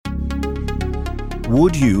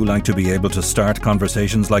Would you like to be able to start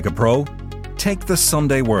conversations like a pro? Take the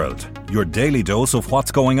Sunday World, your daily dose of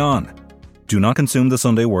what's going on. Do not consume the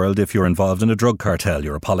Sunday World if you're involved in a drug cartel,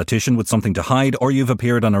 you're a politician with something to hide, or you've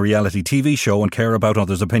appeared on a reality TV show and care about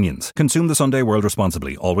others' opinions. Consume the Sunday World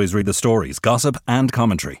responsibly. Always read the stories, gossip and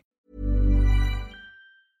commentary.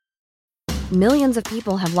 Millions of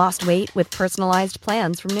people have lost weight with personalized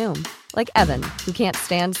plans from Noom. Like Evan, who can't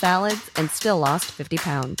stand salads and still lost 50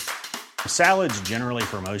 pounds. Salads generally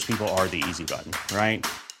for most people are the easy button, right?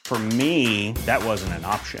 For me, that wasn't an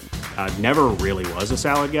option. I never really was a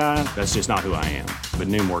salad guy. That's just not who I am. But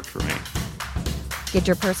Noom worked for me. Get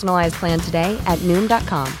your personalized plan today at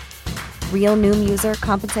Noom.com. Real Noom user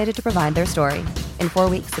compensated to provide their story. In 4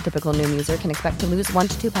 weeks, the typical Noom user can expect to lose 1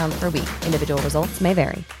 to 2 pounds per week. Individual results may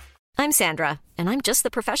vary. I'm Sandra, and I'm just the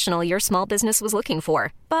professional your small business was looking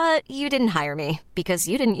for. But you didn't hire me because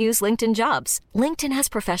you didn't use LinkedIn Jobs. LinkedIn has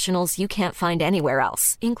professionals you can't find anywhere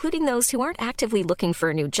else, including those who aren't actively looking for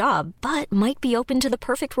a new job, but might be open to the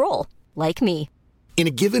perfect role, like me. In a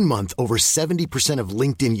given month, over 70% of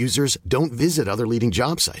LinkedIn users don't visit other leading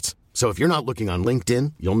job sites. So if you're not looking on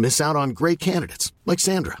LinkedIn, you'll miss out on great candidates like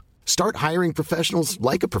Sandra. Start hiring professionals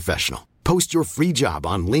like a professional. Post your free job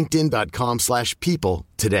on linkedin.com/people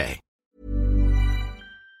today.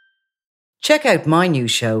 Check out my new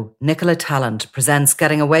show, Nicola Tallant Presents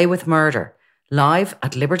Getting Away with Murder, live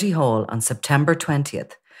at Liberty Hall on September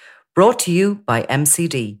 20th. Brought to you by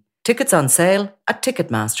MCD. Tickets on sale at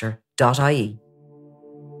ticketmaster.ie.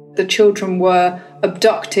 The children were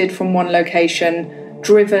abducted from one location,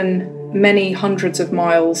 driven many hundreds of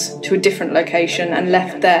miles to a different location and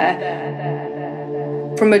left there.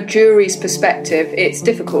 From a jury's perspective, it's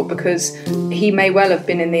difficult because he may well have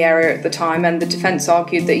been in the area at the time, and the defence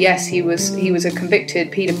argued that yes, he was a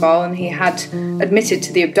convicted paedophile and he had admitted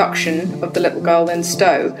to the abduction of the little girl in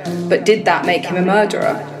Stowe, but did that make him a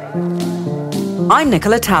murderer? I'm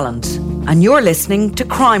Nicola Tallant, and you're listening to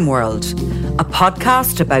Crime World, a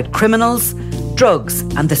podcast about criminals, drugs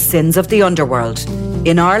and the sins of the underworld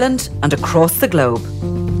in Ireland and across the globe.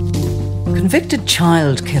 Convicted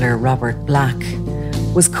child killer Robert Black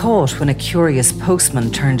was caught when a curious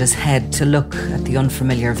postman turned his head to look at the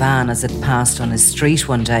unfamiliar van as it passed on his street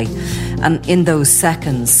one day, and in those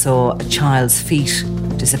seconds saw a child's feet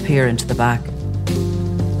disappear into the back.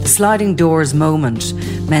 The sliding doors moment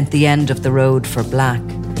meant the end of the road for Black,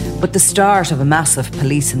 but the start of a massive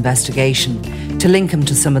police investigation to link him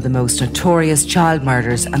to some of the most notorious child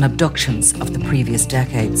murders and abductions of the previous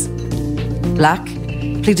decades. Black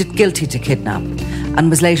pleaded guilty to kidnap and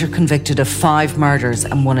was later convicted of 5 murders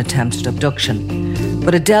and 1 attempted abduction.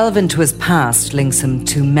 But a delve into his past links him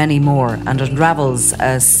to many more and unravels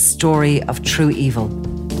a story of true evil.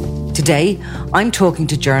 Today, I'm talking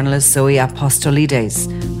to journalist Zoe Apostolides,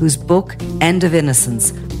 whose book, End of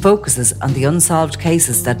Innocence, focuses on the unsolved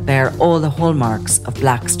cases that bear all the hallmarks of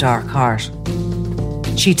Black's dark heart.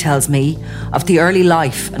 She tells me of the early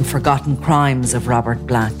life and forgotten crimes of Robert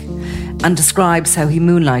Black, and describes how he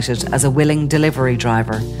moonlighted as a willing delivery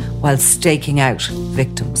driver while staking out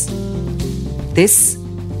victims. This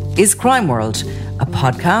is Crime World, a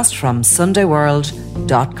podcast from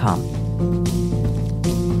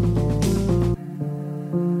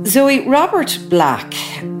SundayWorld.com. Zoe, Robert Black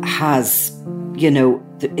has,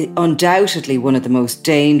 undoubtedly one of the most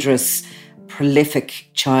dangerous,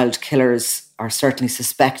 prolific child killers, or certainly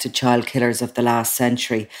suspected child killers of the last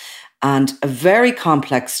century. And a very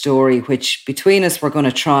complex story, which between us we're going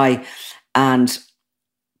to try and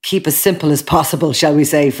keep as simple as possible, shall we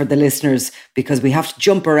say, for the listeners, because we have to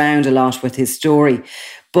jump around a lot with his story.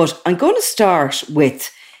 But I'm going to start with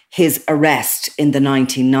his arrest in the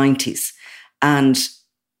 1990s. And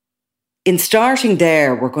in starting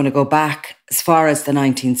there, we're going to go back as far as the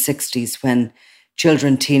 1960s when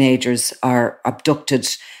children, teenagers are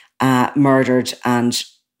abducted, murdered, and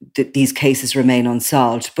these cases remain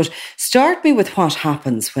unsolved. But start me with what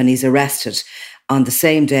happens when he's arrested on the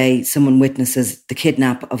same day someone witnesses the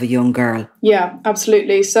kidnap of a young girl. Yeah,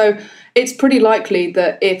 absolutely. So it's pretty likely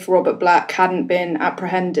that if Robert Black hadn't been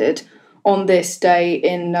apprehended on this day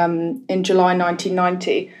in July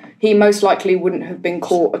 1990, he most likely wouldn't have been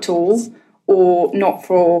caught at all, or not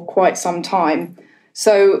for quite some time.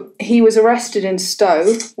 So he was arrested in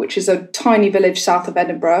Stowe, which is a tiny village south of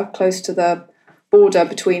Edinburgh, close to the border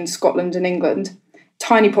between Scotland and England.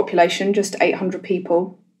 Tiny population, just 800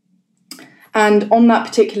 people. And on that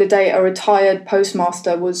particular day, a retired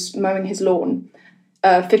postmaster was mowing his lawn.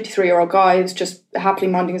 A 53-year-old guy was just happily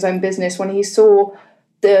minding his own business when he saw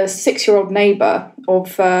the 6-year-old neighbour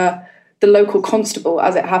of the local constable,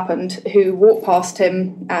 as it happened, who walked past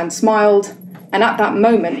him and smiled, And at that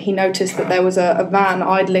moment, he noticed that there was a van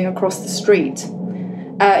idling across the street.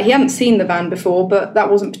 He hadn't seen the van before, but that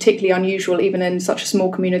wasn't particularly unusual, even in such a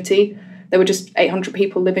small community. There were just 800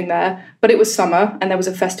 people living there, but it was summer and there was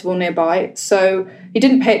a festival nearby. So he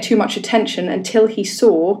didn't pay it too much attention until he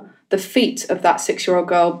saw the feet of that 6-year-old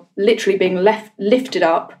girl literally being lifted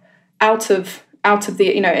up out of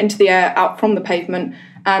the, into the air, out from the pavement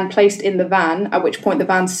and placed in the van, at which point the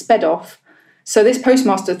van sped off. So this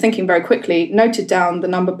postmaster, thinking very quickly, noted down the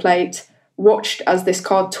number plate, watched as this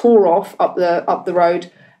car tore off up the road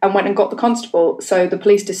and went and got the constable. So the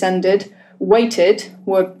police descended, waited,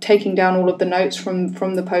 were taking down all of the notes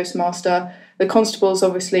from the postmaster. The constable's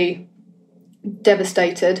obviously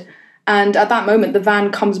devastated. And at that moment, the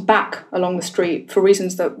van comes back along the street for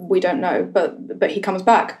reasons that we don't know, but he comes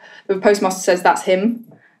back. The postmaster says, that's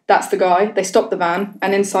him, that's the guy. They stop the van,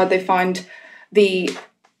 and inside they find the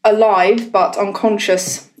alive but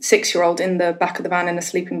unconscious 6-year-old in the back of the van in a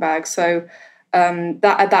sleeping bag. So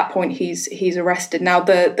that at that point he's arrested. Now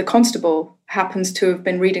the constable happens to have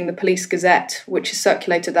been reading the Police Gazette, which is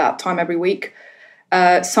circulated at that time every week.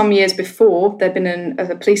 Some years before, there'd been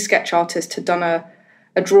a police sketch artist had done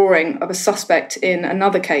a drawing of a suspect in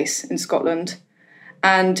another case in Scotland,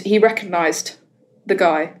 and he recognised the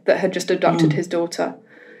guy that had just abducted his daughter.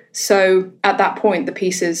 So at that point, the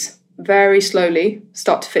pieces very slowly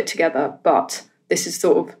start to fit together, but this is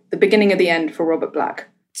sort of the beginning of the end for Robert Black.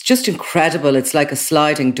 It's just incredible. It's like a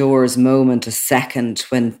sliding doors moment, a second,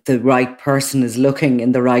 when the right person is looking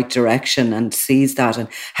in the right direction and sees that, and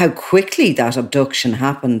how quickly that abduction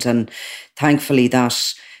happened. And thankfully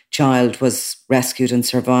that child was rescued and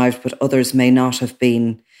survived, but others may not have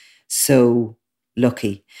been so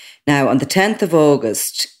lucky. Now, on the 10th of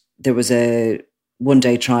August, there was a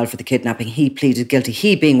one-day trial for the kidnapping. He pleaded guilty.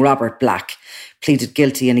 He, being Robert Black, pleaded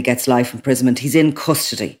guilty, and he gets life imprisonment. He's in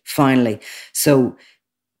custody, finally. So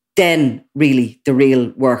then really the real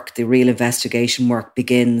work, the real investigation work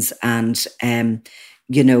begins. And,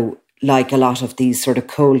 like a lot of these sort of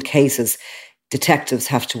cold cases, detectives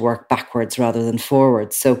have to work backwards rather than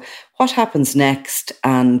forwards. So what happens next?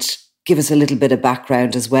 And give us a little bit of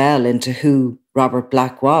background as well into who Robert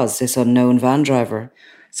Black was, this unknown van driver.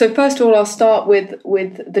 So first of all, I'll start with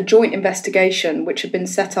the joint investigation, which had been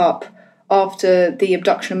set up after the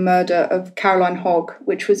abduction and murder of Caroline Hogg,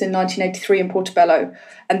 which was in 1983 in Portobello.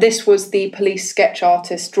 And this was the police sketch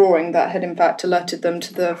artist drawing that had in fact alerted them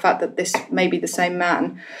to the fact that this may be the same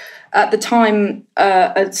man. At the time,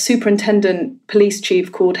 a superintendent police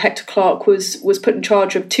chief called Hector Clark was put in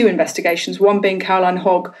charge of two investigations, one being Caroline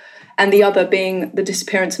Hogg and the other being the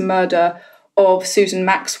disappearance and murder of Susan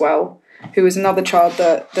Maxwell, who was another child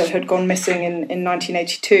that had gone missing in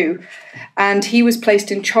 1982. And he was placed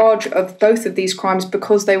in charge of both of these crimes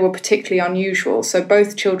because they were particularly unusual. So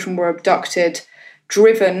both children were abducted,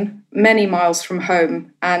 driven many miles from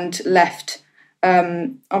home and left,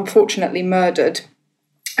 unfortunately murdered.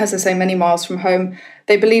 As I say, many miles from home.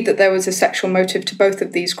 They believed that there was a sexual motive to both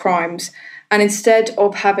of these crimes. And instead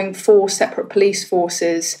of having 4 separate police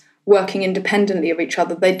forces working independently of each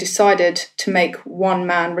other, they decided to make one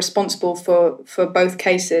man responsible for both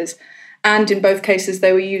cases. And in both cases,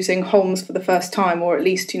 they were using Holmes for the first time, or at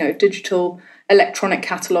least, digital electronic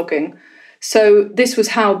cataloguing. So this was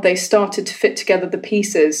how they started to fit together the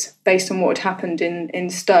pieces based on what had happened in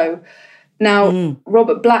Stowe. Now,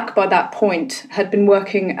 Robert Black, by that point, had been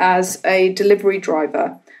working as a delivery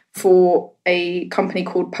driver for a company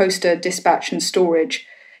called Poster Dispatch and Storage.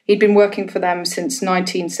 He'd been working for them since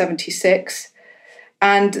 1976,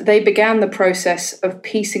 and they began the process of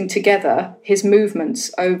piecing together his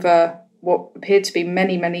movements over what appeared to be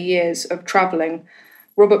many, many years of travelling.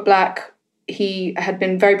 Robert Black, he had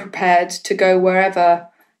been very prepared to go wherever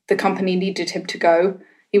the company needed him to go.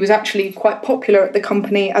 He was actually quite popular at the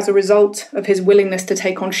company as a result of his willingness to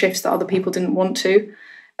take on shifts that other people didn't want to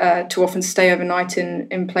often stay overnight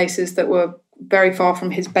in places that were very far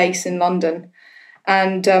from his base in London.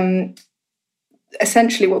 And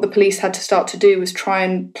essentially what the police had to start to do was try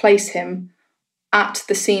and place him at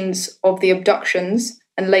the scenes of the abductions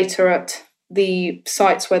and later at the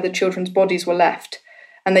sites where the children's bodies were left.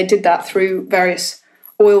 And they did that through various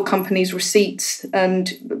oil companies' receipts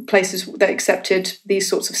and places that accepted these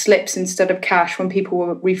sorts of slips instead of cash when people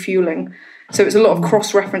were refueling. So it was a lot of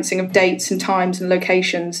cross-referencing of dates and times and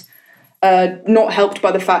locations, not helped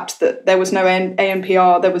by the fact that there was no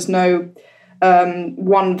ANPR, there was no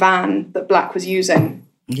one van that Black was using.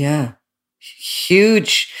 Yeah.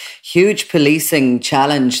 Huge policing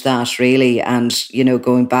challenge that really. And,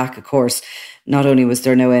 going back, of course, not only was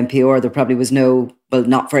there no NPR, there probably was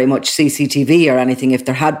not very much CCTV or anything, if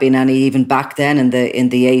there had been any, even back then in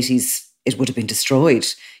the 80s, it would have been destroyed.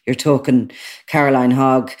 You're talking Caroline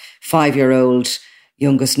Hogg, 5-year-old,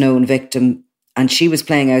 youngest known victim, and she was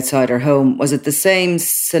playing outside her home. Was it the same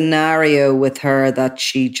scenario with her, that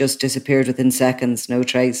she just disappeared within seconds, no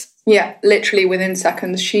trace? Yeah, literally within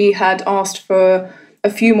seconds. She had asked for a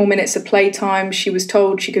few more minutes of playtime. She was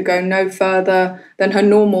told she could go no further than her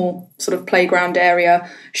normal sort of playground area.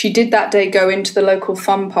 She did that day go into the local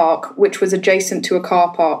fun park, which was adjacent to a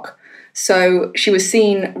car park. So she was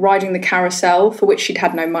seen riding the carousel, for which she'd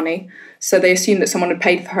had no money. So they assumed that someone had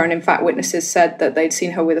paid for her. And in fact, witnesses said that they'd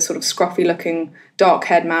seen her with a sort of scruffy-looking,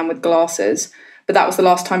 dark-haired man with glasses. But that was the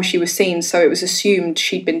last time she was seen. So it was assumed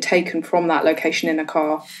she'd been taken from that location in a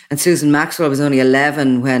car. And Susan Maxwell was only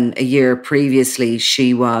 11 when a year previously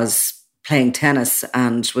she was playing tennis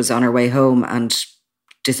and was on her way home and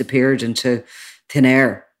disappeared into thin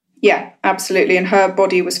air. Yeah, absolutely. And her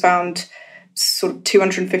body was found sort of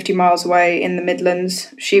 250 miles away in the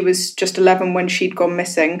Midlands. She was just 11 when she'd gone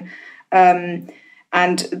missing.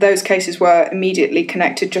 And those cases were immediately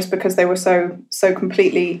connected just because they were so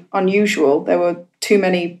completely unusual. There were too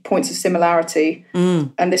many points of similarity.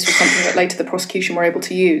 And this was something that later the prosecution were able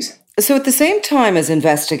to use. So at the same time as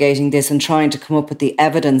investigating this and trying to come up with the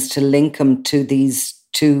evidence to link them to these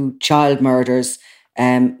 2 child murders,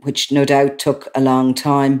 which no doubt took a long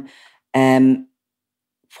time,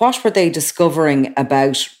 what were they discovering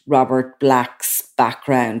about Robert Black's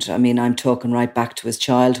background? I mean, I'm talking right back to his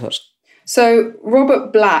childhood. So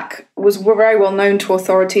Robert Black was very well known to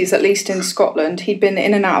authorities, at least in Scotland. He'd been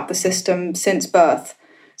in and out of the system since birth.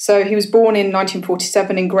 So he was born in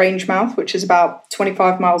 1947 in Grangemouth, which is about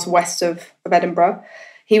 25 miles west of Edinburgh.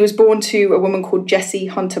 He was born to a woman called Jessie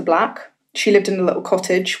Hunter Black. She lived in a little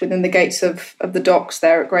cottage within the gates of the docks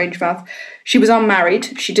there at Grangemouth. She was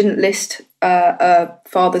unmarried. She didn't list a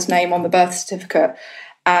father's name on the birth certificate.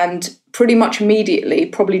 And pretty much immediately,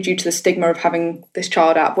 probably due to the stigma of having this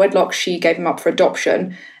child out of wedlock, she gave him up for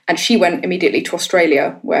adoption. And she went immediately to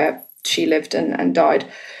Australia, where she lived and died.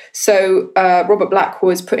 So Robert Black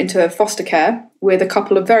was put into foster care with a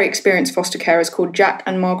couple of very experienced foster carers called Jack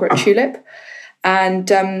and Margaret Tulip. And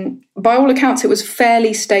by all accounts, it was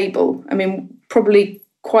fairly stable. I mean, probably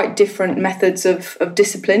quite different methods of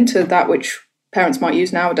discipline to that which parents might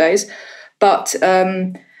use nowadays. But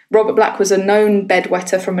Robert Black was a known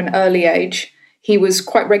bedwetter from an early age. He was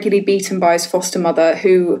quite regularly beaten by his foster mother,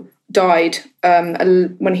 who died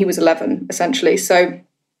when he was 11, essentially. So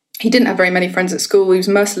he didn't have very many friends at school. He was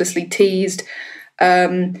mercilessly teased.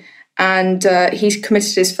 And he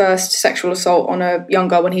committed his first sexual assault on a young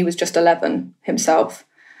girl when he was just 11 himself.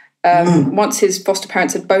 Once his foster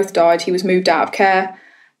parents had both died, he was moved out of care,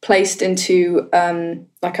 placed into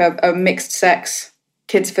like a mixed-sex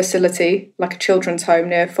kids facility, like a children's home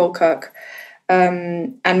near Falkirk,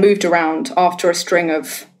 and moved around after a string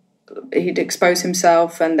of... He'd expose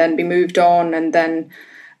himself and then be moved on, and then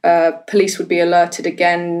police would be alerted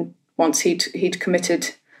again once he'd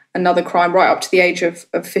committed another crime right up to the age of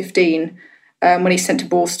 15 when he's sent to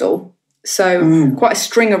Borstal. So quite a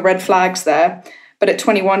string of red flags there. But at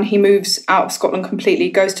 21, he moves out of Scotland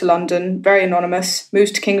completely, goes to London, very anonymous,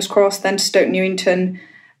 moves to King's Cross, then to Stoke Newington,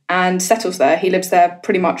 and settles there. He lives there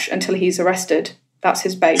pretty much until he's arrested. That's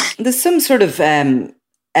his base. There's some sort of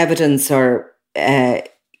evidence or,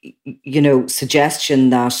 suggestion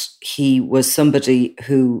that he was somebody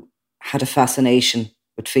who had a fascination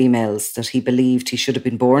with females, that he believed he should have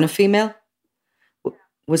been born a female.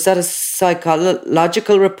 Was that a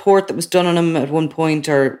psychological report that was done on him at one point,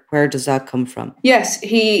 or where does that come from? Yes,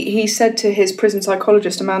 he said to his prison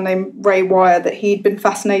psychologist, a man named Ray Wire, that he'd been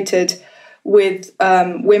fascinated with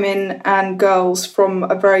women and girls from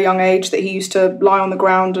a very young age, that he used to lie on the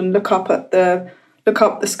ground and look up the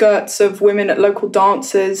skirts of women at local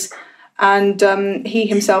dances. And he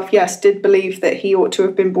himself, yes, did believe that he ought to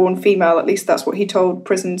have been born female. At least that's what he told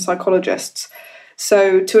prison psychologists.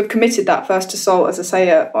 So to have committed that first assault, as I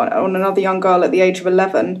say, on another young girl at the age of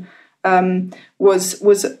 11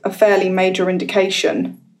 was a fairly major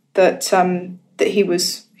indication that he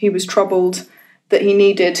was troubled, that he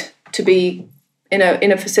needed to be in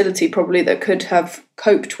a facility probably that could have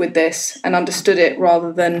coped with this and understood it,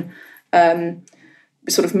 rather than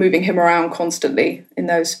sort of moving him around constantly in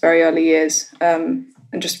those very early years and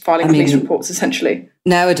just filing police reports, essentially.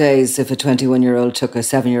 Nowadays, if a 21-year-old took a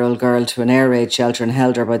 7-year-old girl to an air raid shelter and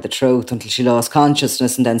held her by the throat until she lost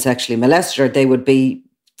consciousness and then sexually molested her, they would be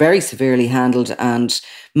very severely handled and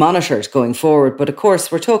monitored going forward. But of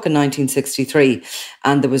course, we're talking 1963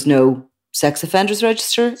 and there was no sex offenders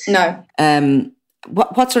register? No.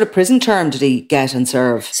 What sort of prison term did he get and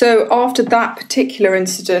serve? So after that particular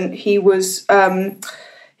incident, he was sent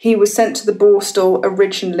to the Borstal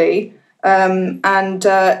originally, and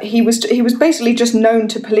he was basically just known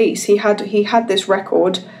to police. He had this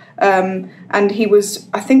record, and he was,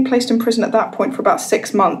 I think, placed in prison at that point for about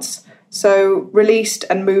 6 months. So released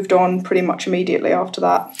and moved on pretty much immediately after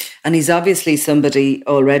that. And he's obviously somebody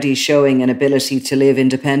already showing an ability to live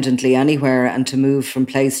independently anywhere and to move from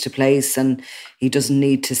place to place, and he doesn't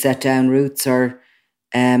need to set down roots or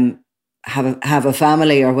have a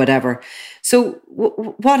family or whatever. So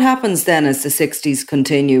what happens then as the 60s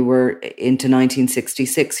continue? We're into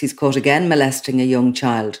 1966. He's caught again molesting a young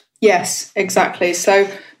child. Yes, exactly. So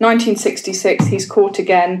 1966, he's caught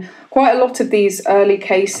again. Quite a lot of these early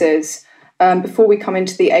cases, before we come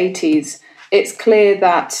into the 80s, it's clear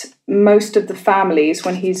that most of the families,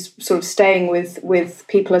 when he's sort of staying with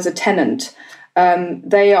people as a tenant,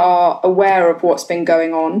 they are aware of what's been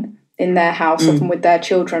going on in their house, often with their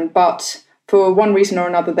children, but for one reason or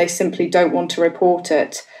another, they simply don't want to report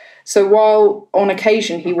it. So while on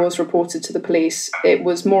occasion he was reported to the police, it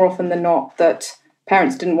was more often than not that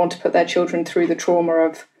parents didn't want to put their children through the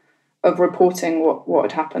trauma of reporting what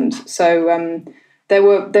had happened. So there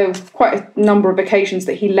were quite a number of occasions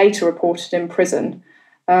that he later reported in prison,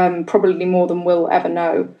 probably more than we'll ever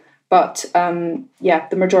know. But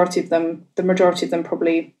the majority of them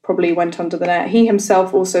probably went under the net. He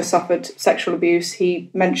himself also suffered sexual abuse. He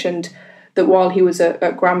mentioned that while he was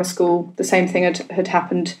at grammar school, the same thing had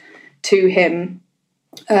happened to him.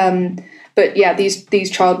 But yeah, these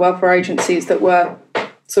child welfare agencies that were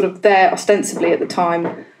sort of there ostensibly at the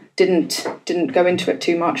time didn't go into it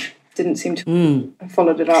too much. Didn't seem to have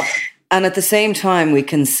followed it up. And at the same time, we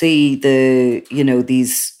can see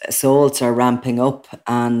these assaults are ramping up,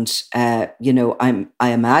 and I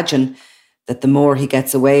imagine that the more he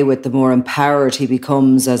gets away with, the more empowered he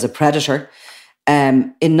becomes as a predator.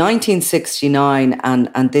 In 1969,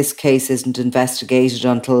 and this case isn't investigated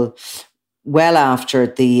until well after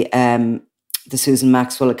the Susan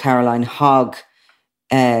Maxwell, Caroline Hogg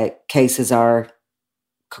cases are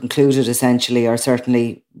concluded, essentially, or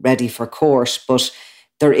certainly ready for court. But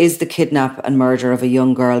there is the kidnap and murder of a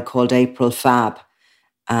young girl called April Fabb.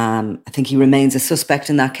 I think he remains a suspect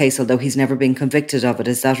in that case, although he's never been convicted of it.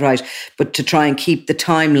 Is that right? But to try and keep the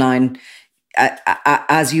timeline,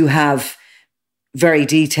 as you have very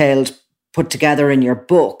detailed put together in your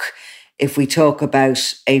book, if we talk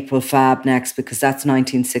about April Fabb next, because that's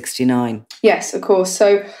 1969. Yes, of course.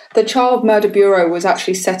 So the Child Murder Bureau was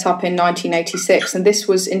actually set up in 1986, and this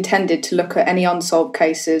was intended to look at any unsolved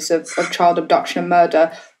cases of child abduction and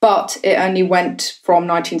murder, but it only went from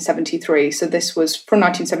 1973. So this was from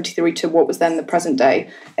 1973 to what was then the present day,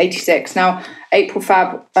 86. Now, April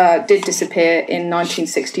Fabb did disappear in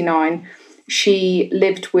 1969. She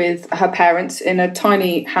lived with her parents in a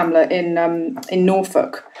tiny hamlet in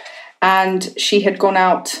Norfolk. And she had gone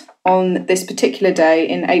out on this particular day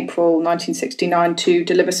in April 1969 to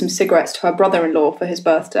deliver some cigarettes to her brother-in-law for his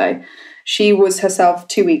birthday. She was herself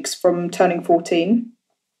 2 weeks from turning 14.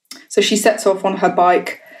 So she sets off on her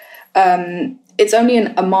bike. It's only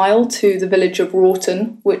a mile to the village of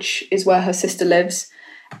Rawton, which is where her sister lives.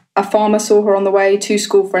 A farmer saw her on the way, 2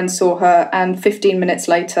 school friends saw her, and 15 minutes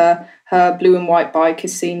later, her blue and white bike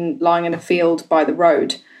is seen lying in a field by the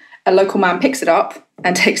road. A local man picks it up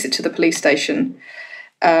and takes it to the police station.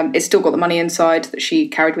 It's still got the money inside that she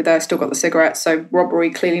carried with her, still got the cigarettes, so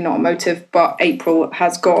robbery, clearly not a motive, but April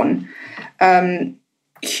has gone.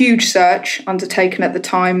 Huge search undertaken at the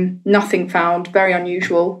time, nothing found, very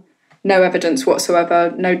unusual, no evidence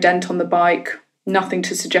whatsoever, no dent on the bike, nothing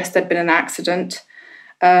to suggest there'd been an accident.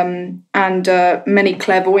 And many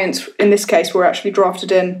clairvoyants in this case were actually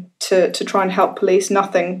drafted in to try and help police.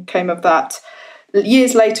 Nothing came of that.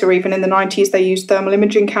 Years later, even in the 90s, they used thermal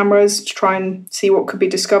imaging cameras to try and see what could be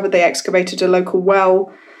discovered. They excavated a local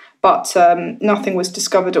well, but nothing was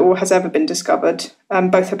discovered or has ever been discovered.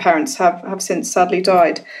 Both her parents have since sadly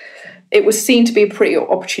died. It was seen to be a pretty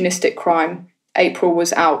opportunistic crime. April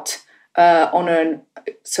was out on a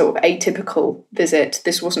sort of atypical visit.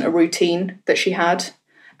 This wasn't a routine that she had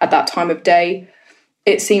at that time of day.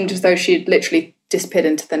 It seemed as though she had literally disappeared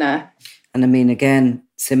into thin air. And I mean, again,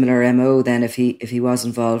 similar MO then if he was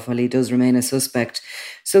involved, while he does remain a suspect.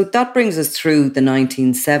 So that brings us through the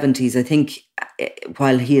 1970s. I think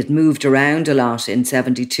while he had moved around a lot, in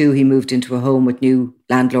 72 he moved into a home with new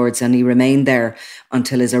landlords, and he remained there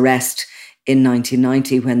until his arrest in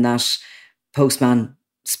 1990, when that postman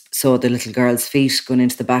saw the little girl's feet going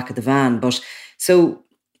into the back of the van. But so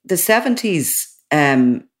the 70s,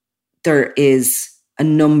 there is a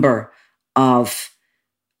number of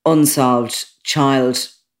unsolved child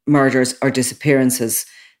murders or disappearances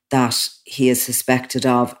that he is suspected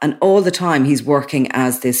of. And all the time he's working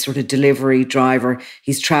as this sort of delivery driver.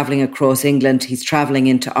 He's travelling across England. He's travelling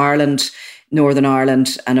into Ireland, Northern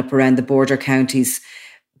Ireland, and up around the border counties.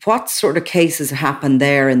 What sort of cases happened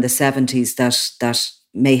there in the 70s that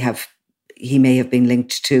he may have been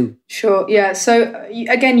linked to? Sure, yeah. So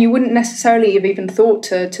again, you wouldn't necessarily have even thought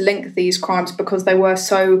to link these crimes because they were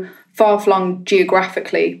so far-flung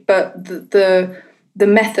geographically, but the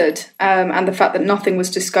method and the fact that nothing was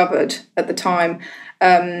discovered at the time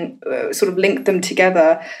sort of linked them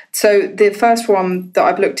together. So the first one that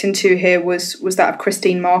I've looked into here was that of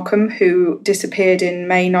Christine Markham, who disappeared in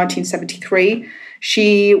May 1973.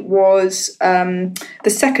 She was the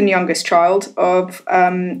second youngest child of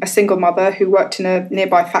a single mother who worked in a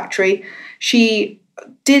nearby factory. She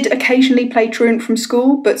did occasionally play truant from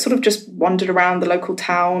school, but sort of just wandered around the local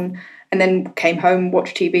town and then came home,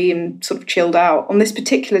 watched TV and sort of chilled out. On this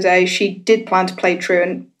particular day, she did plan to play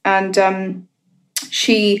truant, and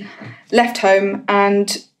she left home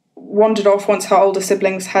and wandered off once her older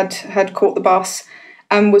siblings had caught the bus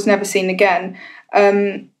and was never seen again.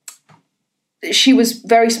 She was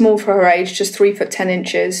very small for her age, just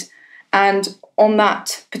 3'10", and on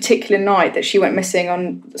that particular night that she went missing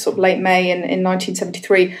on sort of late May in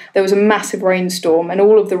 1973, there was a massive rainstorm and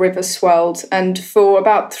all of the rivers swelled. And for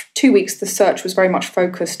about 2 weeks, the search was very much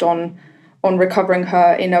focused on recovering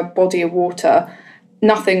her in a body of water.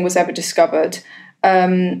 Nothing was ever discovered.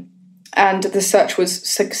 And the search was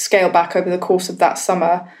scaled back over the course of that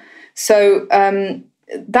summer. So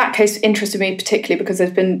that case interested me particularly because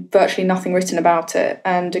there's been virtually nothing written about it.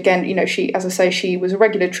 And again, you know, she, as I say, she was a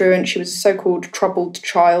regular truant. She was a so-called troubled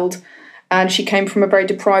child, and she came from a very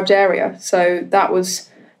deprived area. So that was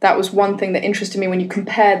one thing that interested me when you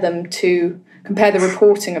compare the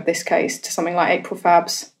reporting of this case to something like April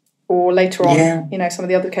Fab's or later on, you know, some of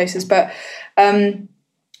the other cases. But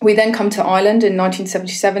we then come to Ireland in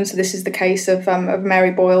 1977. So this is the case of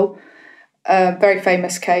Mary Boyle, a very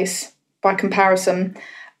famous case by comparison.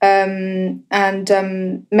 Mary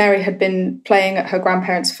had been playing at her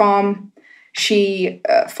grandparents' farm. She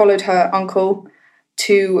followed her uncle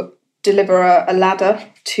to deliver a ladder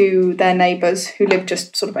to their neighbours who lived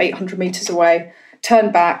just sort of 800 metres away,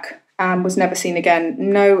 turned back and was never seen again.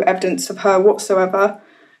 No evidence of her whatsoever,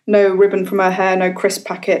 no ribbon from her hair, no crisp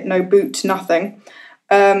packet, no boot, nothing.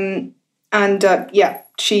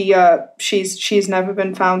 She's never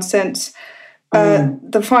been found since.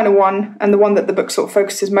 The final one, and the one that the book sort of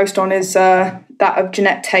focuses most on, is that of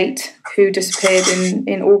Jeanette Tate, who disappeared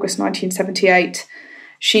in August 1978.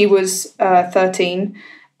 She was 13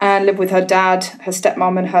 and lived with her dad, her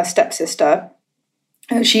stepmom and her stepsister.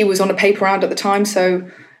 She was on a paper round at the time, so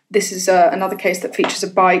this is another case that features a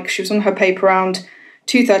bike. She was on her paper round,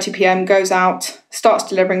 2:30 p.m, goes out, starts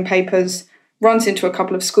delivering papers, runs into a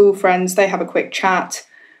couple of school friends, they have a quick chat.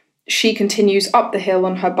 She continues up the hill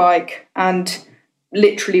on her bike, and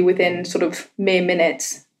literally within sort of mere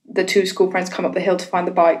minutes, the two school friends come up the hill to find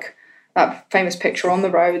the bike. That famous picture on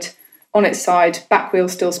the road, on its side, back wheel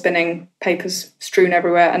still spinning, papers strewn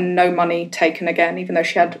everywhere, and no money taken again, even though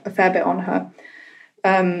she had a fair bit on her.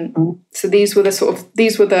 So these were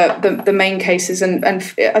the main cases, and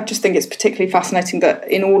I just think it's particularly fascinating that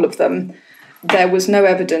in all of them there was no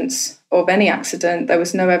evidence of any accident. There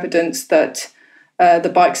was no evidence that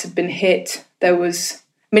the bikes had been hit. It's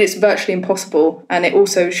virtually impossible, and it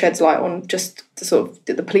also sheds light on just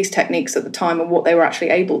the police techniques at the time and what they were actually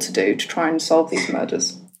able to do to try and solve these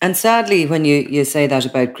murders. And sadly, when you say that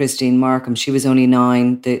about Christine Markham, she was only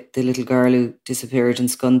 9, the little girl who disappeared in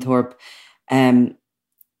Scunthorpe. We're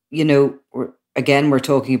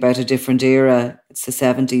talking about a different era. It's the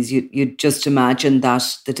 70s. You'd just imagine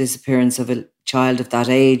that the disappearance of a child of that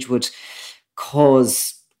age would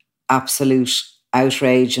cause absolute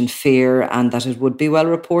outrage and fear, and that it would be well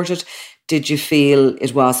reported. Did you feel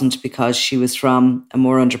it wasn't because she was from a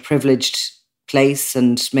more underprivileged place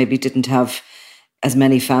and maybe didn't have as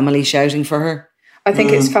many family shouting for her? I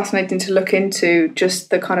think it's fascinating to look into just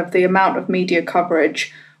the amount of media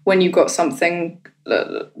coverage when you've got a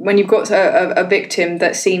victim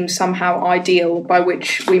that seems somehow ideal, by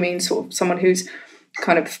which we mean sort of someone who's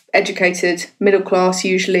kind of educated, middle class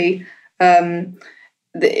usually.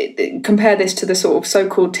 Compare this to the sort of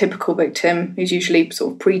so-called typical victim, who's usually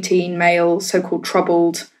sort of preteen male, so-called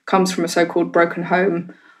troubled, comes from a so-called broken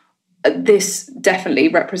home. This definitely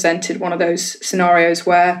represented one of those scenarios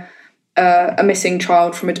where a missing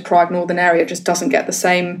child from a deprived northern area just doesn't get the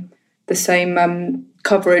same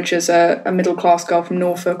coverage as a middle-class girl from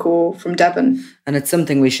Norfolk or from Devon. And it's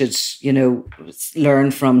something we should,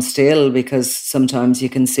 learn from still, because sometimes you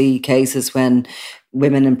can see cases when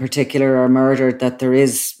women in particular are murdered, that there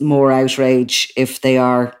is more outrage if they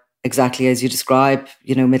are exactly as you describe,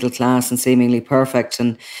 middle class and seemingly perfect,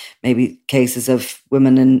 and maybe cases of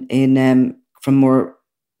women in from more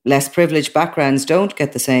less privileged backgrounds don't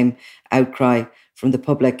get the same outcry from the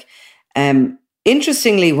public.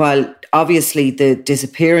 Interestingly, while obviously the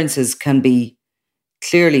disappearances can be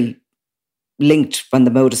clearly linked on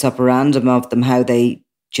the modus operandum of them, how they,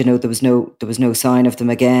 there was no sign of them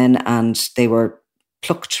again, and they were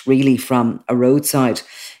plucked really from a roadside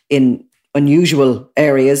in unusual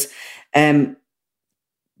areas. The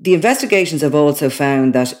investigations have also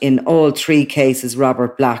found that in all 3 cases,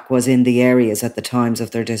 Robert Black was in the areas at the times of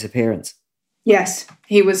their disappearance. Yes,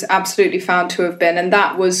 he was absolutely found to have been, and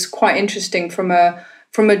that was quite interesting from a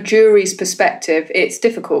jury's perspective. It's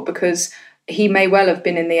difficult because he may well have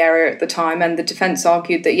been in the area at the time, and the defence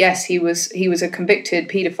argued that yes, he was a convicted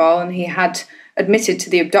paedophile and he had admitted to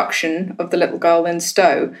the abduction of the little girl in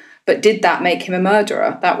Stowe. But did that make him a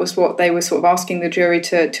murderer? That was what they were sort of asking the jury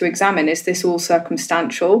to examine. Is this all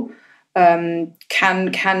circumstantial?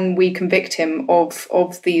 Can we convict him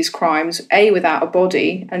of these crimes, A, without a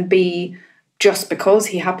body, and B, just because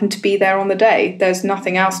he happened to be there on the day? There's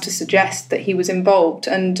nothing else to suggest that he was involved.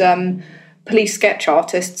 And police sketch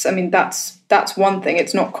artists, I mean, that's one thing.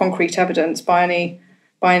 It's not concrete evidence by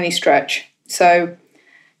any stretch. So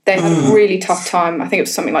they had a really tough time. I think it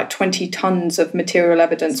was something like 20 tons of material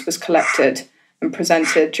evidence was collected and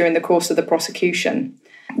presented during the course of the prosecution.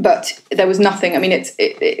 But there was nothing. I mean,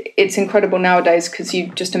 it's incredible nowadays because you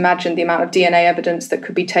just imagine the amount of DNA evidence that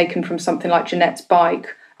could be taken from something like Jeanette's bike,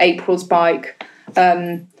 April's bike.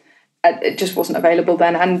 It just wasn't available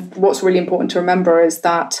then. And what's really important to remember is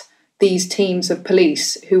that these teams of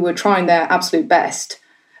police who were trying their absolute best,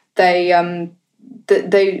 they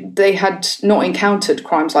had not encountered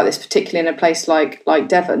crimes like this, particularly in a place like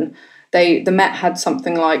Devon. The Met had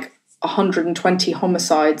something like 120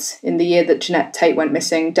 homicides in the year that Jeanette Tate went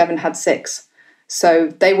missing. Devon had 6. So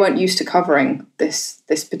they weren't used to covering this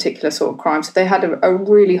particular sort of crime. So they had a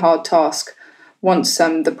really hard task once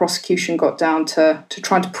the prosecution got down to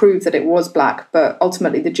trying to prove that it was Black. But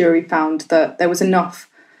ultimately the jury found that there was enough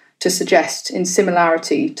to suggest in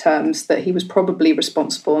similarity terms that he was probably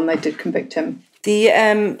responsible, and they did convict him.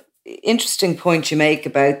 The interesting point you make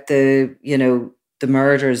about the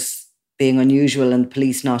murders being unusual and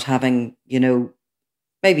police not having,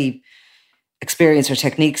 maybe experience or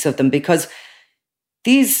techniques of them, because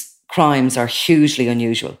these crimes are hugely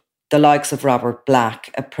unusual. The likes of Robert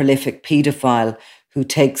Black, a prolific paedophile who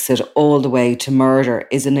takes it all the way to murder,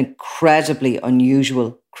 is an incredibly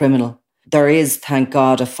unusual criminal. There is, thank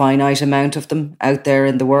God, a finite amount of them out there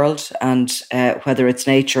in the world, and whether it's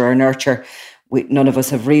nature or nurture, none of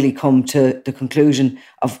us have really come to the conclusion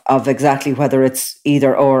of exactly whether it's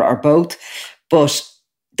either or both. But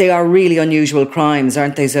they are really unusual crimes,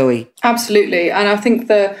 aren't they, Zoe? Absolutely. And I think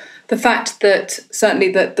the fact that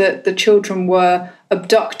certainly that the children were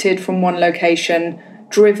abducted from one location,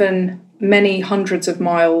 driven many hundreds of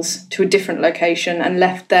miles to a different location and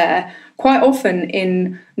left there, quite often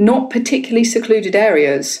in not particularly secluded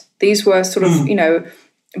areas. These were sort of,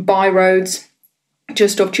 by roads,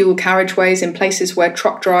 just off dual carriageways, in places where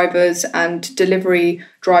truck drivers and delivery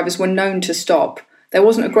drivers were known to stop. There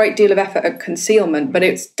wasn't a great deal of effort at concealment, but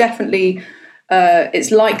it's definitely,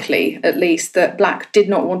 it's likely at least, that Black did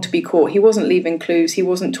not want to be caught. He wasn't leaving clues. He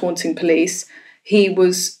wasn't taunting police. He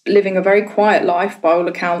was living a very quiet life, by all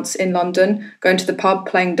accounts, in London, going to the pub,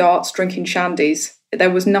 playing darts, drinking shandies. There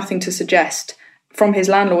was nothing to suggest. From his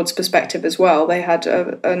landlord's perspective as well, they had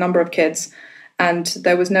a number of kids, and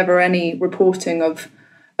there was never any reporting of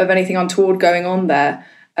anything untoward going on there.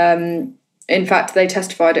 In fact, they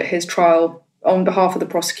testified at his trial on behalf of the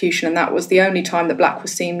prosecution, and that was the only time that Black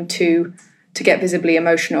was seen to get visibly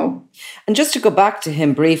emotional. And just to go back to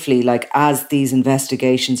him briefly, like as these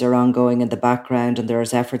investigations are ongoing in the background and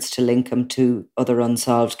there's efforts to link him to other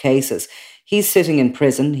unsolved cases, he's sitting in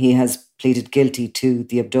prison. He has pleaded guilty to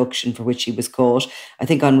the abduction for which he was caught. I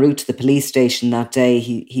think en route to the police station that day,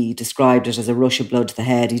 he described it as a rush of blood to the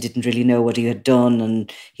head. He didn't really know what he had done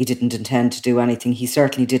and he didn't intend to do anything. He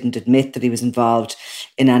certainly didn't admit that he was involved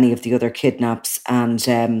in any of the other kidnaps.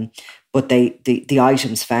 And but the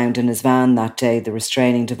items found in his van that day, the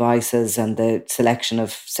restraining devices and the selection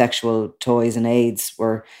of sexual toys and aids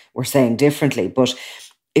were saying differently. But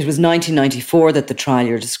it was 1994 that the trial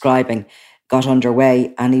you're describing got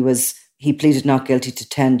underway, and he pleaded not guilty to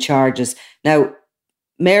 10 charges. Now,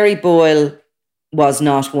 Mary Boyle was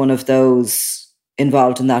not one of those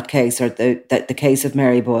involved in that case, or the case of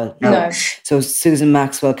Mary Boyle? No. So Susan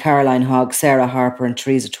Maxwell, Caroline Hogg, Sarah Harper and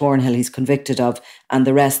Teresa Thornhill he's convicted of, and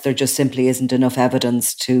the rest there just simply isn't enough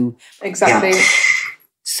evidence to... Exactly. Yeah.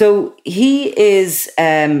 So he is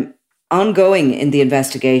ongoing in the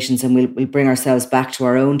investigations, and we'll bring ourselves back to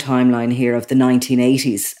our own timeline here of the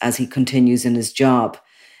 1980s as he continues in his job.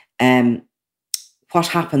 What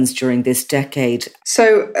happens during this decade?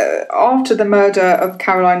 So after the murder of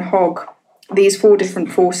Caroline Hogg, these 4 different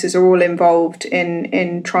forces are all involved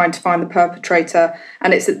in trying to find the perpetrator.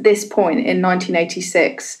 And it's at this point in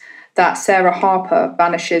 1986 that Sarah Harper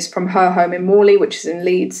vanishes from her home in Morley, which is in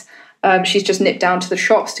Leeds. She's just nipped down to the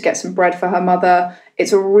shops to get some bread for her mother.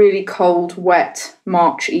 It's a really cold, wet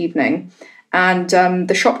March evening. And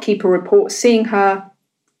the shopkeeper reports seeing her.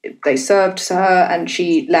 They served to her and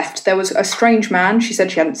she left. There was a strange man, she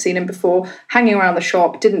said she hadn't seen him before, hanging around the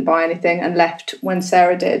shop, didn't buy anything and left when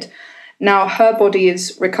Sarah did. Now, her body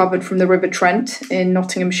is recovered from the River Trent in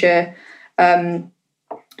Nottinghamshire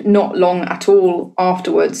not long at all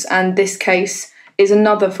afterwards. And this case is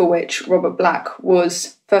another for which Robert Black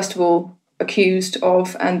was, first of all, accused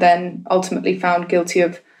of and then ultimately found guilty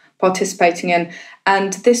of participating in.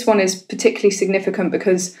 And this one is particularly significant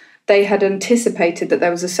because they had anticipated that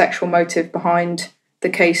there was a sexual motive behind the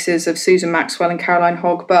cases of Susan Maxwell and Caroline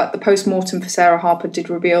Hogg, but the post-mortem for Sarah Harper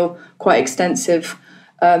did reveal quite extensive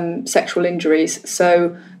sexual injuries.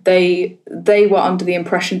 So they were under the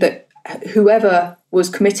impression that whoever was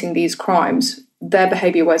committing these crimes, their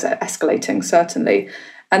behaviour was escalating, certainly.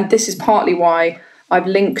 And this is partly why I've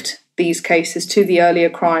linked these cases to the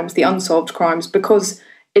earlier crimes, the unsolved crimes, because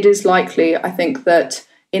it is likely, I think, that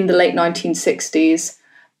in the late 1960s,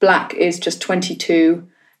 Black is just 22.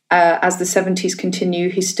 As the 70s continue,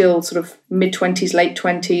 he's still sort of mid-20s, late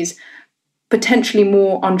 20s, potentially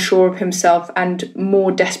more unsure of himself and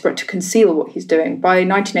more desperate to conceal what he's doing. By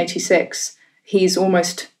 1986, he's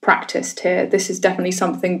almost practiced here. This is definitely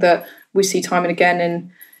something that we see time and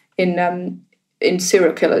again in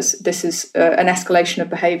serial killers. This is an escalation of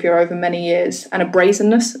behaviour over many years and a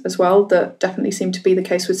brazenness as well that definitely seemed to be the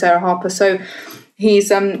case with Sarah Harper. So he's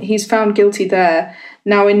found guilty there.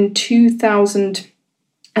 Now, in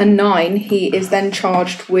 2009, he is then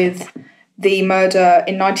charged with the murder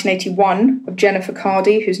in 1981 of Jennifer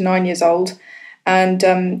Cardy, who's 9 years old.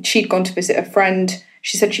 And she'd gone to visit a friend.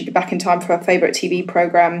 She said she'd be back in time for her favourite TV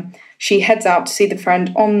programme. She heads out to see the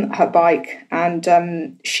friend on her bike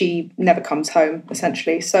and she never comes home,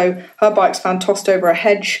 essentially. So her bike's found tossed over a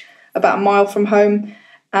hedge about a mile from home.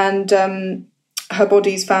 And her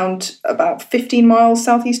body's found about 15 miles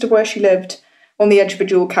southeast of where she lived, on the edge of a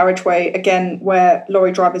dual carriageway, again, where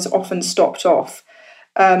lorry drivers often stopped off.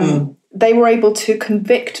 They were able to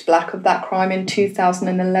convict Black of that crime in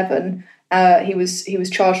 2011. He was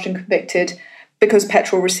charged and convicted because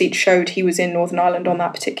petrol receipts showed he was in Northern Ireland on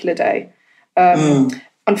that particular day.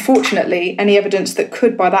 Unfortunately, any evidence that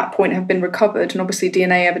could by that point have been recovered, and obviously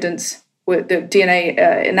DNA evidence, the DNA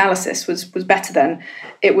analysis was better then,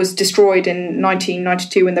 it was destroyed in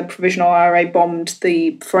 1992 when the Provisional IRA bombed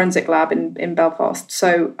the forensic lab in Belfast.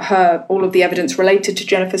 So all of the evidence related to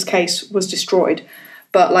Jennifer's case was destroyed.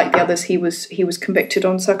 But like the others, he was convicted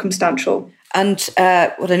on circumstantial. And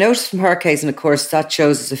what I noticed from her case, and of course that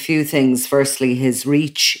shows us a few things. Firstly, his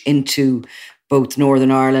reach into both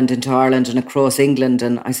Northern Ireland, into Ireland and across England,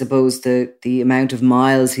 and I suppose the amount of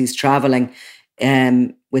miles he's travelling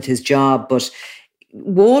with his job. But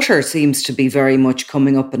water seems to be very much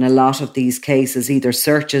coming up in a lot of these cases, either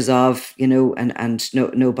searches of, and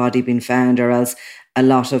no body being found, or else a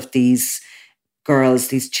lot of these girls,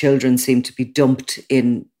 these children seem to be dumped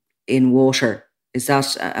in water.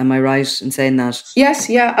 Am I right in saying that? Yes,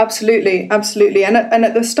 yeah, absolutely. And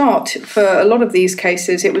at the start, for a lot of these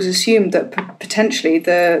cases, it was assumed that potentially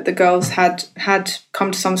the girls had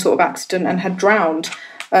come to some sort of accident and had drowned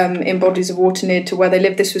in bodies of water near to where they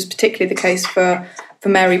lived. This was particularly the case for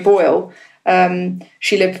Mary Boyle.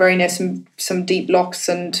 She lived very near some deep lochs,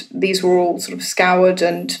 and these were all sort of scoured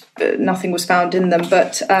and nothing was found in them.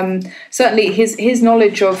 But certainly his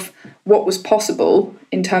knowledge of what was possible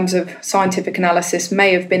in terms of scientific analysis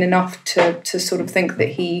may have been enough to sort of think that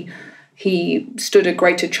he stood a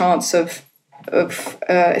greater chance of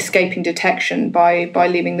escaping detection by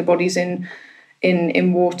leaving the bodies in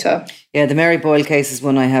water. Yeah, the Mary Boyle case is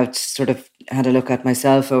one I have sort of had a look at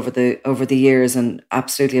myself over the years, and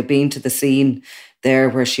absolutely I've been to the scene there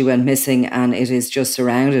where she went missing, and it is just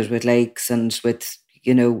surrounded with lakes and with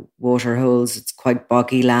water holes. It's quite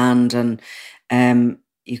boggy land, and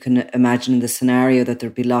you can imagine the scenario that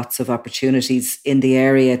there'd be lots of opportunities in the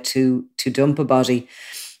area to dump a body.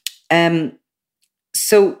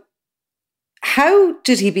 So How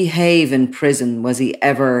did he behave in prison? Was he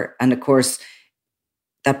ever, and of course,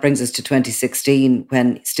 that brings us to 2016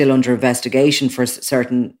 when, still under investigation for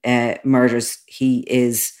certain murders, he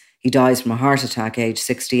dies from a heart attack, age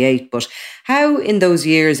 68. But how in those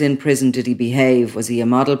years in prison did he behave? Was he a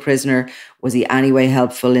model prisoner? Was he anyway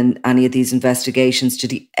helpful in any of these investigations?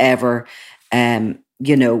 Did he ever,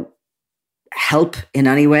 help in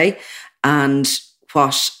any way? And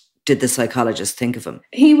what did the psychologist think of him?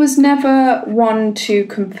 He was never one to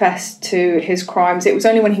confess to his crimes. It was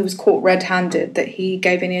only when he was caught red-handed that he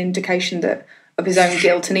gave any indication of his own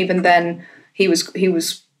guilt, and even then he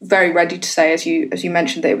was very ready to say, as you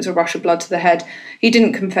mentioned, that it was a rush of blood to the head. He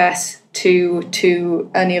didn't confess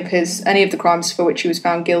to any of the crimes for which he was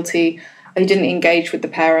found guilty. He didn't engage with the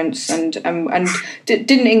parents and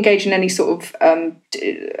didn't engage in any sort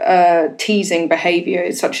of teasing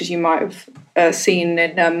behaviour, such as you might have seen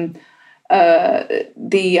in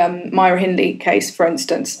the Myra Hindley case, for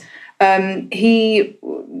instance. He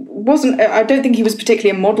wasn't. I don't think he was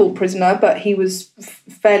particularly a model prisoner, but he was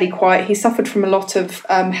fairly quiet. He suffered from a lot of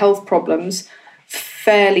health problems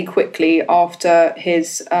fairly quickly after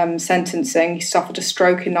his sentencing. He suffered a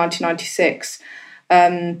stroke in 1996.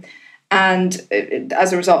 And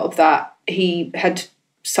as a result of that, he had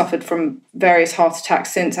suffered from various heart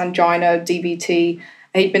attacks since, angina, DVT.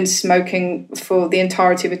 He'd been smoking for the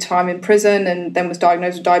entirety of his time in prison and then was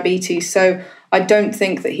diagnosed with diabetes. So I don't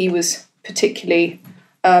think that he was particularly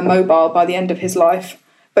mobile by the end of his life.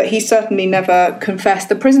 But he certainly never confessed.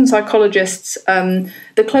 The prison psychologists,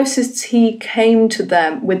 the closest he came to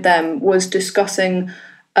them was discussing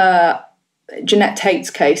Jeanette Tate's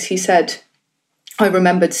case. He said, I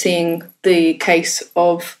remembered seeing the case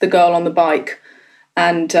of the girl on the bike,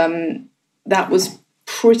 and that was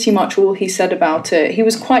pretty much all he said about it. He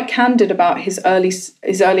was quite candid about his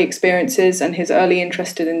early experiences and his early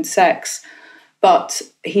interest in sex, but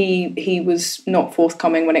he was not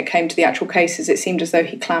forthcoming when it came to the actual cases. It seemed as though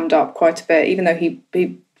he clammed up quite a bit, even though he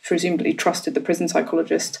presumably trusted the prison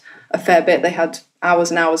psychologist a fair bit. They had hours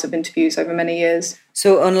and hours of interviews over many years.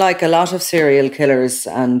 So unlike a lot of serial killers,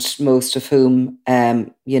 and most of whom, are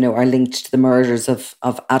linked to the murders of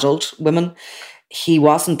adult women, he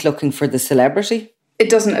wasn't looking for the celebrity? It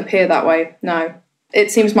doesn't appear that way, no. It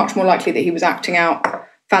seems much more likely that he was acting out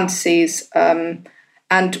fantasies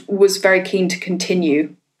and was very keen to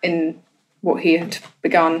continue in what he had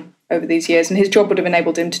begun over these years, and his job would have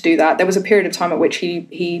enabled him to do that. There was a period of time at which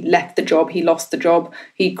he left the job, he lost the job,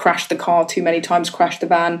 he crashed the car too many times, crashed the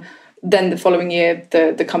van. Then the following year,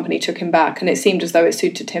 the company took him back, and it seemed as though it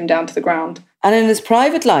suited him down to the ground. And in his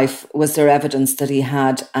private life, was there evidence that he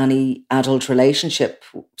had any adult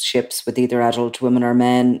relationships with either adult women or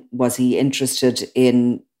men? Was he interested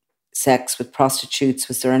in sex with prostitutes?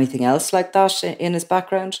 Was there anything else like that in his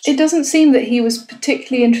background? It doesn't seem that he was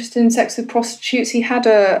particularly interested in sex with prostitutes. He had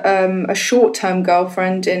a short-term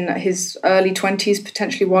girlfriend in his early 20s,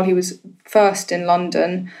 potentially while he was first in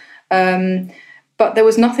London. But there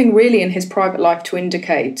was nothing really in his private life to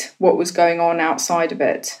indicate what was going on outside of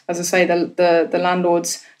it. As I say, the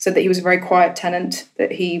landlords said that he was a very quiet tenant,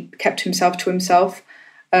 that he kept himself to himself,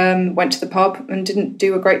 went to the pub and didn't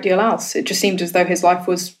do a great deal else. It just seemed as though his life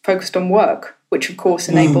was focused on work, which of course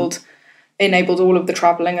enabled all of the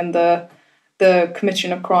travelling and the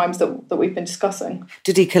commission of crimes that we've been discussing.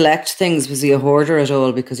 Did he collect things? Was he a hoarder at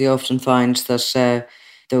all? Because you often find that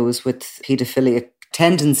those with paedophilic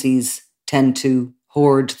tendencies tend to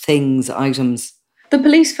hoard things, items. The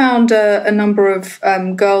police found a number of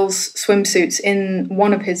girls' swimsuits in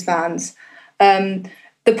one of his vans.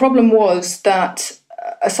 The problem was that,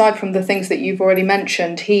 aside from the things that you've already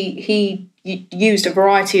mentioned, he used a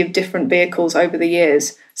variety of different vehicles over the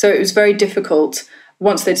years. So it was very difficult.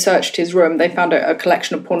 Once they'd searched his room, they found a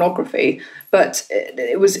collection of pornography, but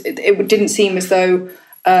it didn't seem as though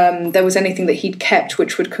there was anything that he'd kept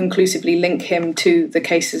which would conclusively link him to the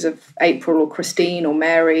cases of April or Christine or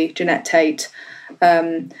Mary, Jeanette Tate.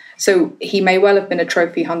 So he may well have been a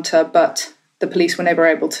trophy hunter, but the police were never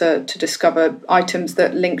able to discover items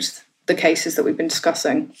that linked the cases that we've been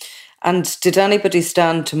discussing. And did anybody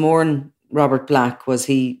stand to mourn Robert Black? Was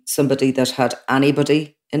he somebody that had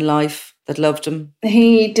anybody in life that loved him?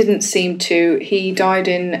 He didn't seem to. He died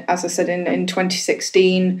in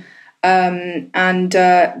 2016. And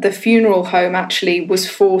the funeral home actually was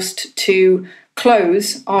forced to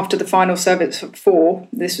close after the final service at 4.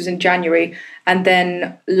 This was in January. And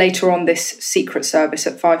then later on, this secret service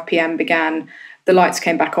at 5 p.m. began. The lights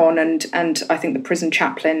came back on, and I think the prison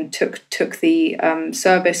chaplain took the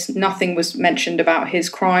service. Nothing was mentioned about his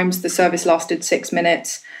crimes. The service lasted 6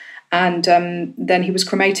 minutes. and then he was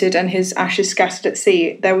cremated and his ashes scattered at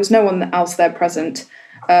sea. There was no one else there present,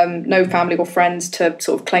 no family or friends to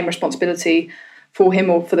sort of claim responsibility for him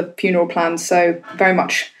or for the funeral plans. So very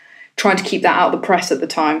much trying to keep that out of the press at the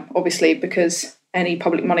time, obviously, because any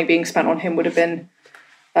public money being spent on him would have been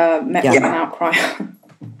met with an outcry.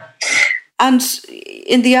 And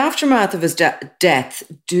in the aftermath of his death,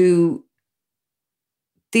 do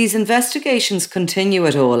these investigations continue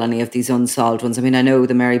at all, any of these unsolved ones? I mean, I know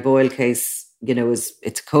the Mary Boyle case,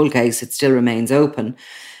 it's a cold case, it still remains open.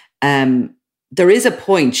 There is a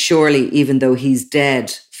point, surely, even though he's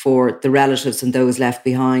dead, for the relatives and those left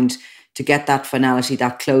behind to get that finality,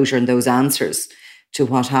 that closure and those answers to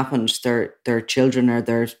what happened, their children or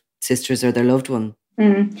their sisters or their loved one.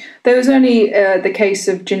 There was only the case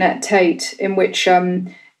of Jeanette Tate, in which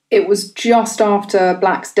it was just after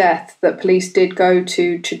Black's death that police did go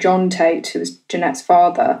to John Tate, who was Jeanette's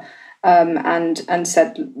father, and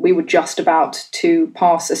said we were just about to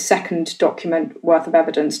pass a second document worth of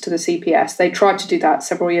evidence to the CPS. They tried to do that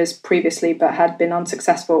several years previously, but had been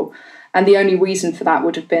unsuccessful. And the only reason for that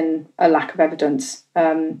would have been a lack of evidence.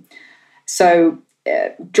 So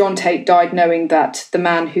John Tate died knowing that the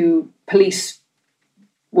man who police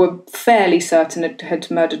were fairly certain had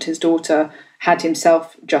murdered his daughter had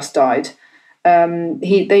himself just died.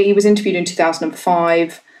 He was interviewed in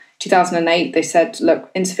 2005. 2008, they said,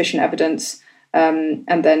 look, insufficient evidence. And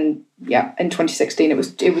then, in 2016, it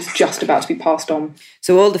was just about to be passed on.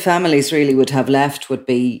 So all the families really would have left would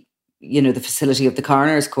be, the facility of the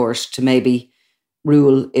coroner's court to maybe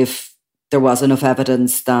rule if there was enough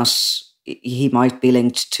evidence that he might be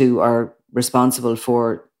linked to or responsible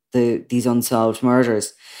for these unsolved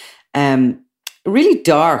murders. A really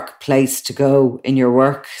dark place to go in your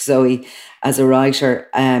work, Zoe, as a writer.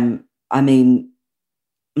 I'm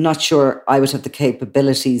not sure I would have the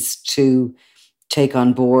capabilities to take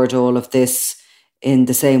on board all of this in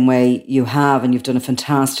the same way you have, and you've done a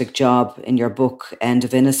fantastic job in your book, End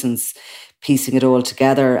of Innocence, piecing it all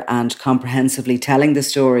together and comprehensively telling the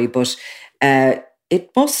story. But it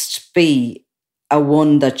must be a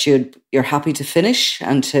one that you're happy to finish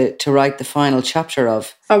and to write the final chapter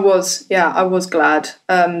of. I was glad.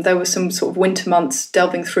 There were some sort of winter months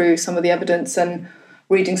delving through some of the evidence and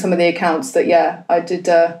reading some of the accounts that, I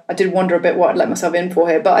did wonder a bit what I'd let myself in for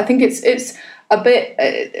here. But I think it's a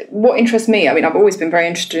bit, what interests me, I mean, I've always been very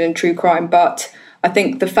interested in true crime, but I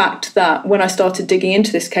think the fact that when I started digging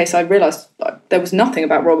into this case, I realised there was nothing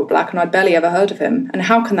about Robert Black and I'd barely ever heard of him. And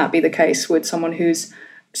how can that be the case with someone who's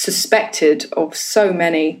suspected of so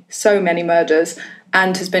many murders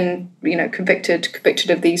and has been, convicted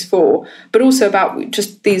of these 4, but also about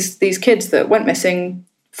just these kids that went missing.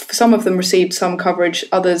 Some of them received some coverage,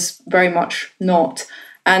 others very much not,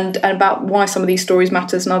 and about why some of these stories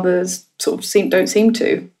matters and others sort of don't seem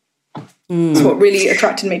to. That's what really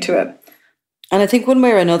attracted me to it. And I think one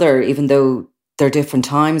way or another, even though there are different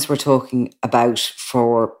times we're talking about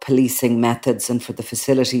for policing methods and for the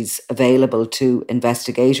facilities available to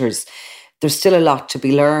investigators, there's still a lot to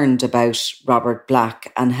be learned about Robert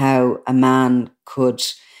Black and how a man could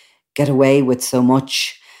get away with so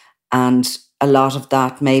much. And a lot of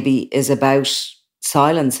that maybe is about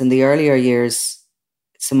silence in the earlier years.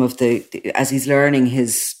 Some of as he's learning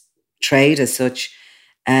his trade as such,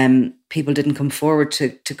 people didn't come forward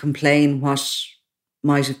to complain what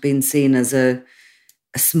might have been seen as a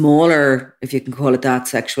smaller, if you can call it that,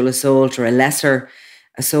 sexual assault or a lesser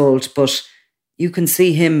assault. But you can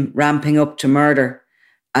see him ramping up to murder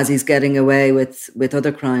as he's getting away with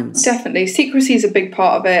other crimes. Definitely. Secrecy is a big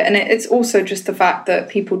part of it. And it's also just the fact that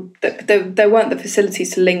there weren't the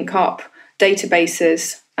facilities to link up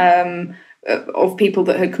databases of people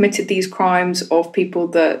that had committed these crimes, of people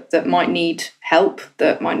that might need help,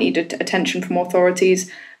 that might need attention from authorities.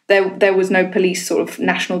 There was no police sort of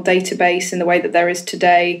national database in the way that there is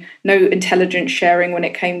today, no intelligence sharing when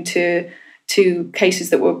it came to cases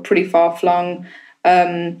that were pretty far-flung,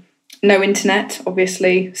 no internet,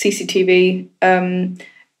 obviously, CCTV.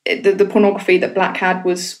 The pornography that Black had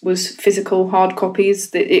was physical, hard copies.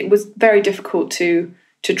 It was very difficult to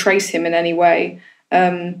trace him in any way.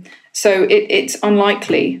 So it's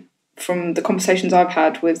unlikely from the conversations I've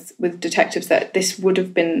had with detectives that this would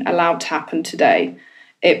have been allowed to happen today.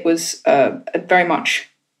 It was very much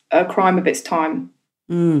a crime of its time.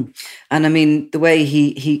 And I mean, the way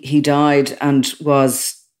he died and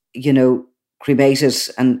was, cremated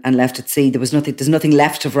and left at sea, there's nothing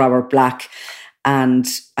left of Robert Black. And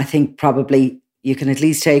I think probably you can at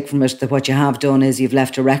least take from it that what you have done is you've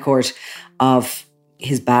left a record of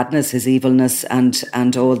his badness, his evilness,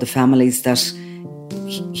 and all the families that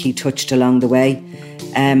he touched along the way.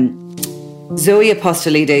 Zoe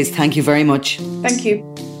Apostolides, thank you very much. Thank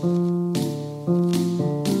you.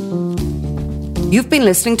 You've been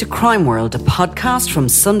listening to Crime World, a podcast from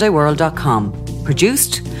SundayWorld.com,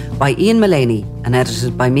 produced by Ian Mullaney and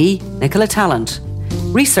edited by me, Nicola Tallant.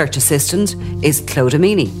 Research assistant is Claude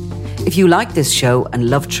Amini. If you like this show and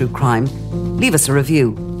love true crime, leave us a review,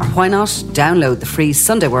 or why not download the free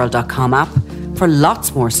SundayWorld.com app for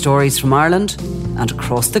lots more stories from Ireland and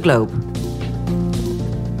across the globe.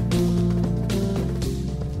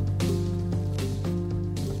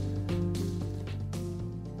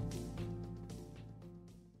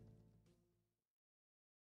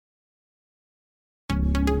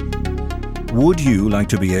 Would you like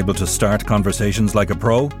to be able to start conversations like a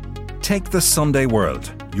pro? Take the Sunday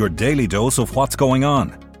World, your daily dose of what's going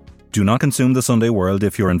on. Do not consume the Sunday World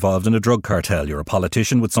if you're involved in a drug cartel, you're a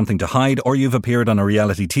politician with something to hide, or you've appeared on a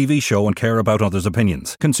reality TV show and care about others'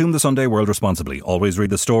 opinions. Consume the Sunday World responsibly. Always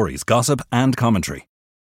read the stories, gossip and commentary.